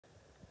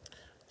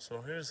So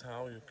here's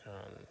how you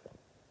can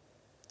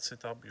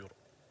set up your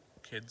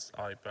kid's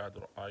iPad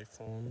or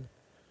iPhone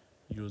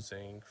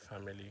using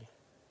family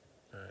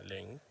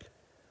link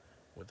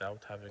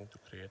without having to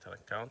create an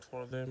account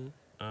for them,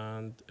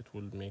 and it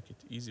will make it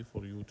easy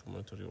for you to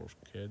monitor your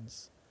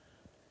kids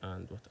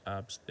and what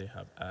apps they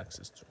have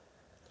access to.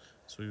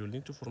 So you'll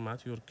need to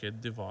format your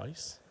kid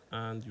device,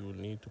 and you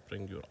will need to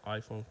bring your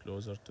iPhone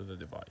closer to the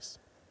device.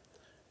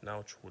 Now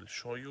it will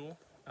show you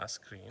a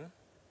screen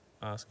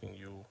asking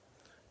you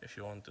if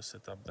you want to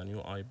set up the new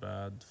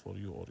iPad for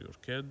you or your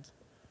kid.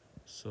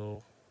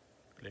 So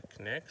click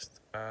next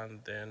and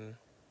then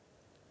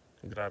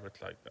grab it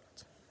like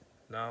that.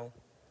 Now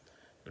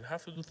you'll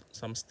have to do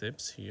some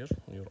steps here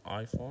on your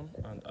iPhone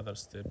and other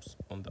steps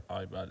on the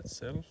iPad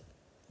itself,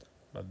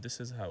 but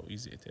this is how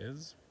easy it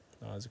is.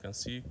 Now as you can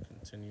see,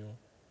 continue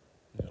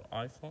on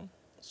your iPhone.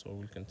 So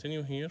we'll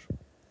continue here.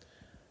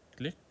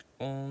 Click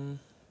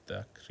on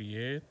the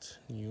create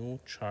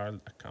new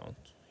child account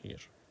here.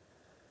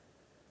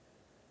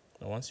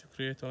 Now once you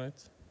create on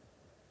it,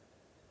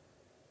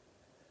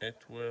 it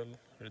will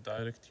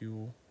redirect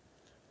you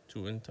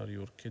to enter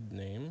your kid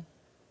name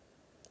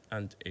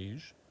and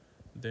age.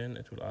 Then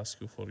it will ask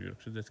you for your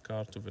credit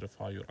card to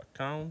verify your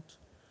account,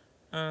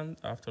 and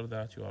after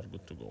that you are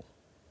good to go.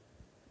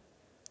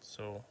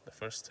 So the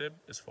first step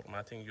is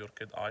formatting your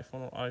kid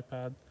iPhone or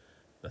iPad.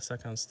 The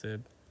second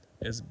step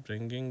is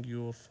bringing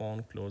your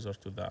phone closer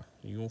to the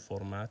new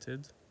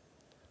formatted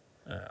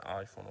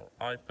iPhone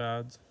or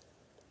iPad.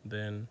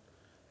 Then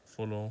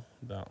follow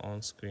the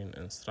on-screen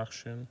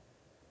instruction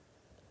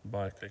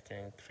by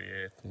clicking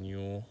create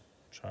new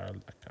child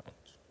account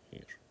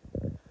here.